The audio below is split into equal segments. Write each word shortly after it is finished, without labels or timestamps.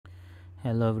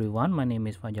Hello everyone, my name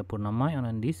is Fajar Purnama, and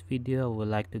on this video I would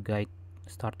like to guide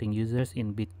starting users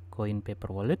in Bitcoin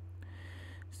paper wallet.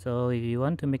 So if you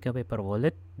want to make a paper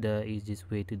wallet, the easiest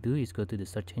way to do is go to the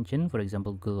search engine, for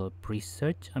example Google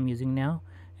Pre-search I'm using now,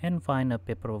 and find a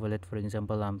paper wallet. For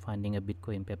example, I'm finding a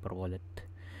Bitcoin paper wallet,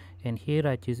 and here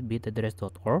I choose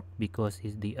bitaddress.org because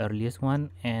it's the earliest one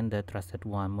and the trusted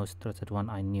one, most trusted one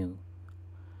I know.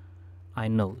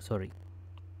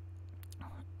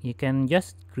 You can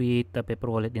just create a paper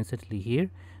wallet instantly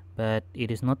here, but it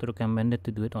is not recommended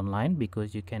to do it online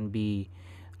because you can be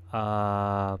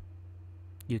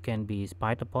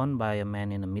spied upon by a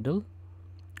man in the middle,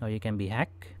 or you can be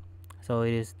hacked. So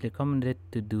it is recommended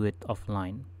to do it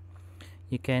offline.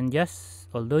 You can just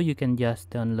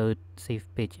download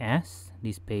savepage as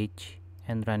this page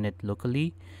and run it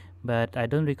locally, but I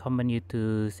don't recommend you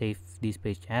to save this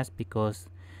page as because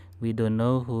we don't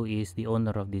know who is the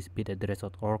owner of this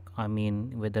bitaddress.org, I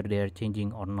mean whether they are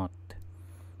changing or not.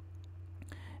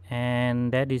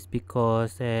 And that is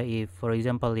because if, for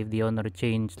example, if the owner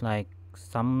changed like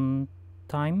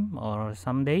sometime or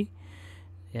someday,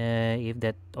 if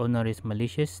that owner is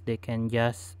malicious, they can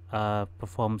just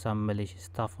perform some malicious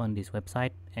stuff on this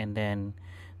website and then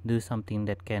do something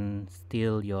that can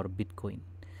steal your Bitcoin.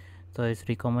 So it's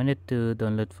recommended to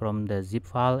download from the zip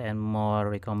file, and more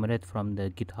recommended from the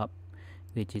GitHub,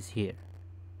 which is here.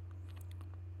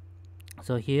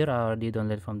 So here I already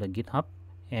downloaded from the GitHub,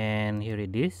 and here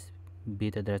it is,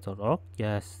 bitaddress.org.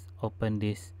 Just open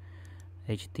this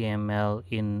HTML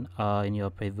in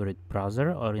your favorite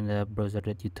browser or in the browser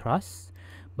that you trust.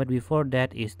 But before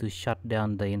that is to shut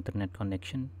down the internet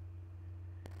connection.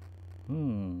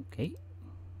 Okay.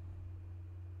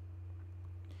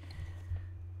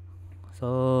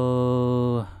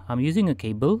 So I'm using a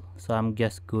cable, so I'm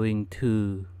just going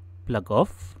to plug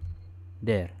off.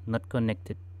 There, not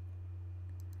connected.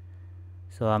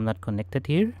 So I'm not connected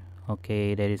here.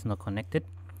 Okay, that is not connected.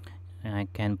 And I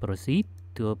can proceed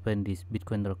to open this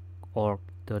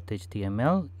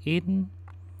bitcoin.org.html in,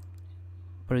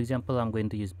 for example, I'm going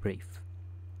to use Brave.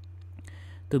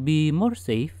 To be more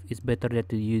safe, it's better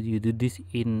that you do this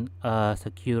in a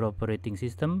secure operating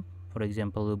system, for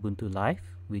example Ubuntu Live,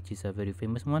 which is a very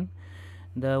famous one.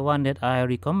 The one that I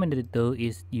recommended though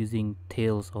is using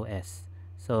Tails OS.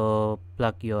 So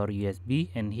plug your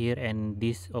USB and here, and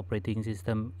this operating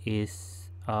system is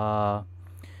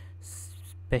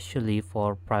especially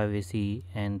for privacy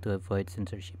and to avoid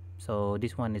censorship. So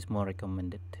this one is more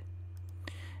recommended.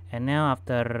 And now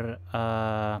after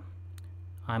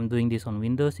I'm doing this on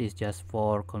Windows, is just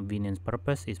for convenience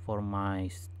purpose, is for my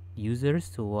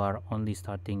users who are only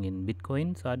starting in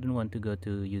Bitcoin, so I don't want to go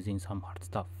to using some hard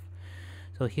stuff.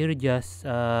 So here just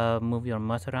move your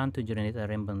mouse around to generate a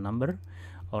random number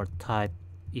or type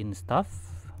in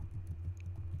stuff,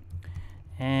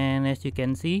 and as you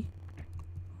can see,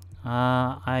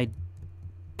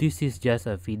 this is just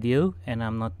a video and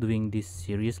I'm not doing this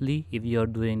seriously. If you're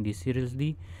doing this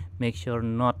seriously, make sure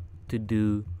not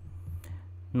to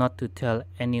tell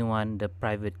anyone the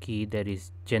private key that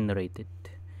is generated,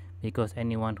 because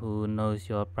anyone who knows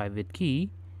your private key,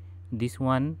 this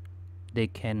one, they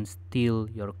can steal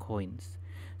your coins.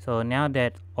 So now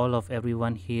that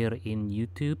everyone here in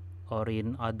YouTube or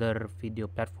in other video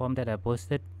platform that I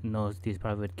posted knows this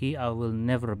private key, I will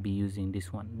never be using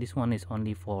this one. This one is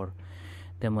only for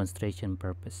demonstration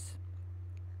purpose.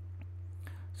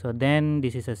 So then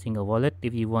this is a single wallet.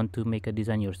 If you want to make a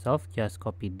design yourself, just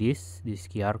copy this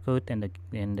QR code, and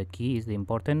the key is the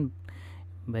important.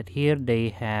 But here they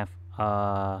have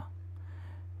a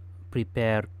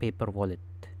prepared paper wallet.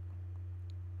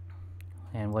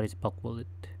 And what is bulk wallet?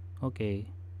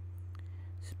 Okay,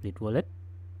 split wallet,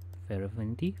 Verify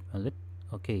wallet.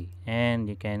 Okay, and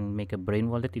you can make a brain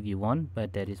wallet if you want,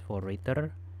 but that is for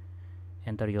later.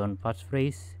 Enter your own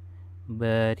passphrase,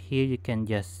 but here you can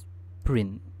just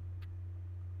print.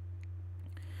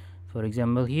 For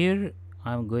example, here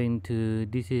I'm going to,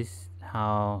 this is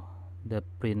how the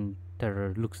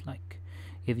printer looks like.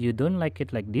 If you don't like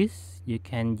it like this, you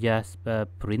can just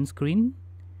print screen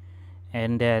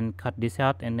and then cut this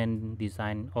out and then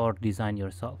design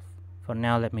yourself. For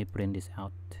now, let me print this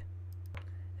out.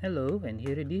 Hello, and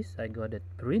here it is. I got it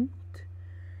print,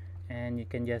 and you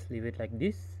can just leave it like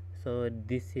this. So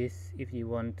this is if you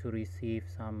want to receive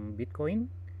some Bitcoin,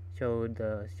 show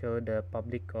the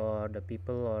public or the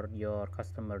people or your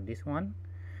customer this one.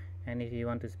 And if you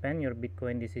want to spend your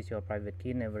Bitcoin, this is your private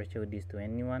key. Never show this to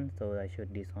anyone. So I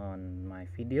showed this on my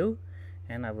video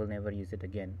and I will never use it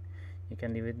again. You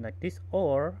can leave it like this,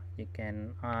 or you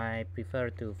can, I prefer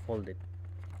to fold it.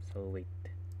 So wait,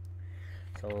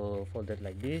 so fold it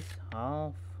like this,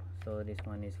 half, So this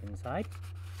one is inside.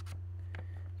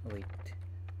 Wait,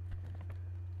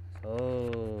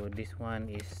 so this one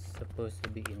is supposed to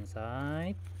be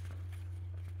inside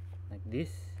like this.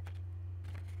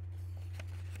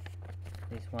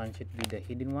 This one should be the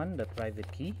hidden one, the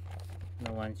private key,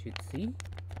 no one should see.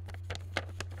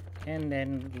 And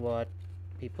then what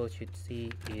people should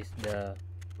see is the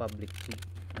public key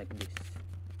like this.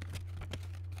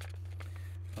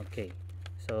 Okay,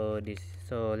 so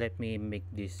let me make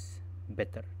this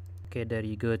better. Okay, there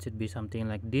you go. It should be something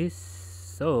like this.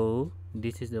 So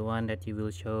this is the one that you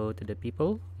will show to the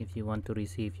people. If you want to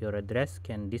receive your address,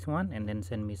 scan this one and then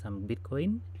send me some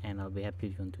Bitcoin, and I'll be happy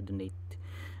if you want to donate.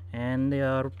 And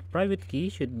your private key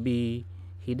should be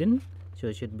hidden, so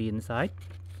it should be inside,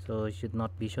 so it should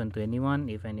not be shown to anyone.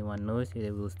 If anyone knows,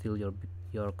 they will steal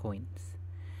your coins.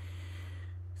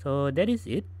 So that is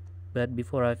it. But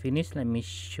before I finish, let me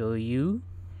show you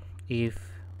if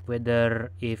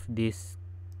this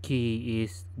key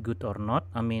is good or not,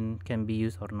 I mean can be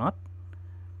used or not.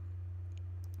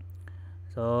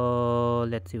 So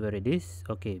let's see where it is.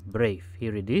 Okay, Brave,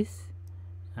 here it is.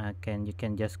 You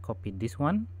can just copy this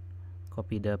one,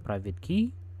 copy the private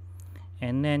key,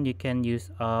 and then you can use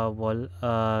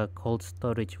a cold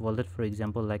storage wallet, for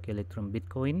example like Electrum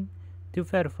Bitcoin, to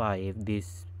verify if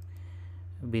this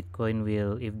Bitcoin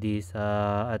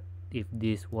if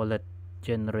this wallet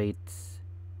generates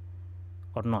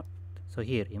or not. So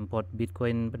here, import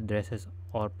Bitcoin addresses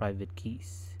or private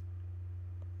keys.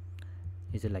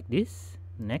 Is it like this?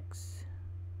 Next,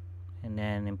 and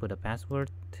then input a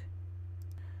password.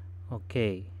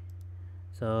 Okay,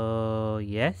 so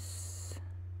yes.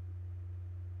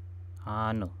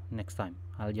 No, next time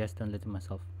I'll just download it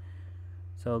myself.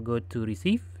 So go to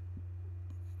receive,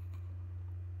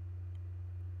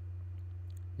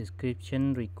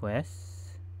 description,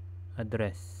 request,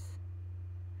 address.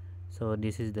 So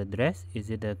this is the address. Is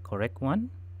it the correct one?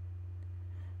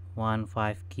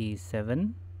 15 key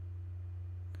 7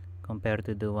 compared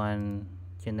to the one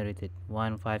generated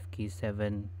 15 key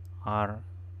 7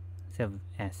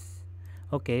 R7S.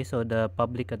 Okay, so the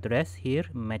public address here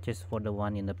matches for the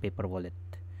one in the paper wallet.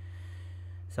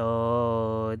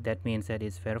 So that means that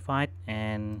it's verified,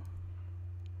 and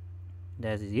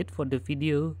that is it for the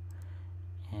video.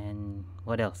 And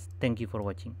what else? Thank you for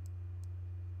watching.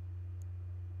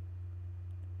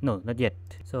 No, not yet.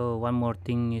 So one more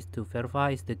thing is to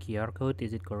verify is the QR code,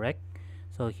 is it correct?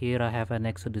 So here I have an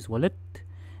Exodus wallet,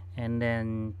 and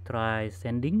then try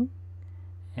sending,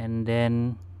 and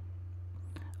then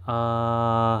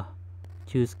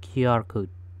choose QR code,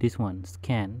 this one,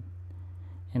 scan,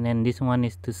 and then this one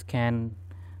is to scan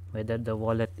whether the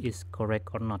wallet is correct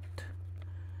or not.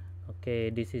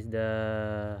 Okay, this is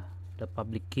the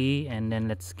public key, and then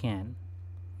let's scan.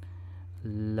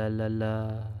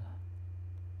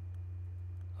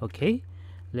 Okay,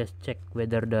 let's check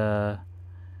whether the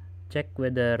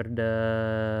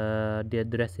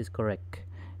address is correct,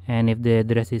 and if the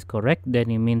address is correct,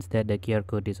 then it means that the QR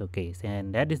code is okay.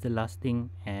 And that is the last thing,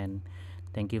 and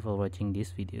thank you for watching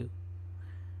this video.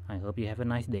 I hope you have a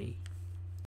nice day.